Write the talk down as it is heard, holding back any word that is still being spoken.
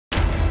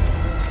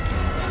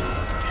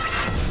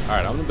All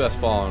right, I'm the best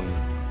follow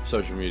on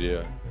social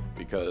media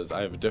because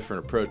I have a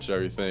different approach to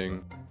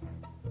everything.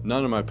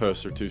 None of my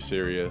posts are too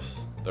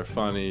serious. They're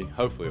funny.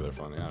 Hopefully they're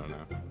funny. I don't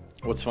know.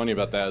 What's funny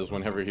about that is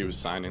whenever he was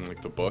signing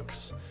like the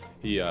books,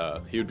 he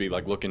would be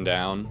like looking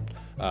down,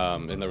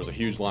 and there was a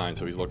huge line,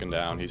 so he's looking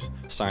down, he's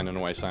signing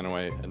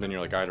away, and then you're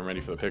like, all right, I'm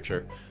ready for the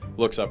picture.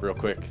 Looks up real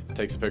quick,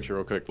 takes a picture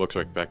real quick, looks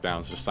right back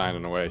down, it's just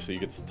signing away, so you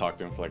get to talk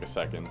to him for like a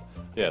second.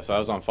 Yeah, so I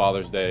was on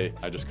Father's Day,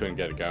 I just couldn't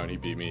get it going. He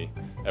beat me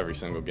every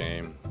single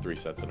game, 3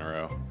 sets in a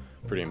row.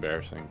 Pretty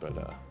embarrassing,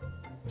 but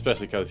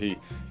especially because he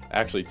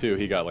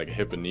got like a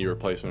hip and knee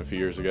replacement a few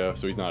years ago,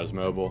 so he's not as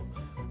mobile.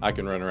 I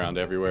can run around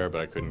everywhere,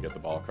 but I couldn't get the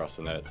ball across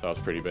the net, so that was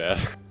pretty bad.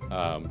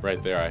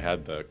 Right there, I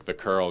had the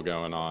curl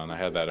going on. I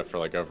had that for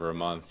like over a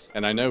month.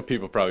 And I know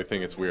people probably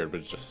think it's weird,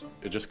 but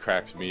it just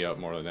cracks me up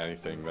more than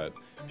anything that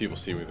people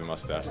see with the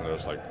mustache, and they're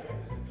just like,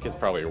 kid's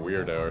probably a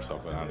weirdo or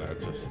something. I don't know,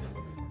 it's just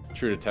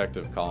True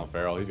Detective Colin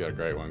Farrell, he's got a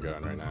great one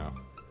going right now.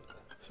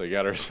 So you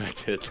gotta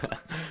respect it.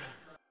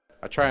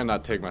 I try and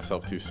not take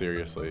myself too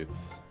seriously.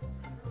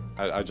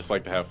 I just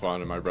like to have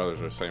fun, and my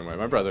brothers are the same way.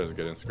 My brother has a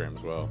good Instagram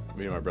as well.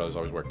 Me and my brothers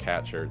always wear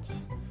cat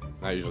shirts,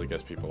 and that usually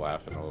gets people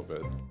laughing a little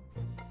bit.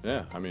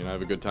 Yeah, I mean, I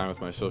have a good time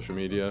with my social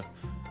media,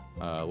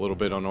 a little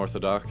bit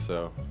unorthodox,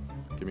 so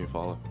give me a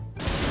follow.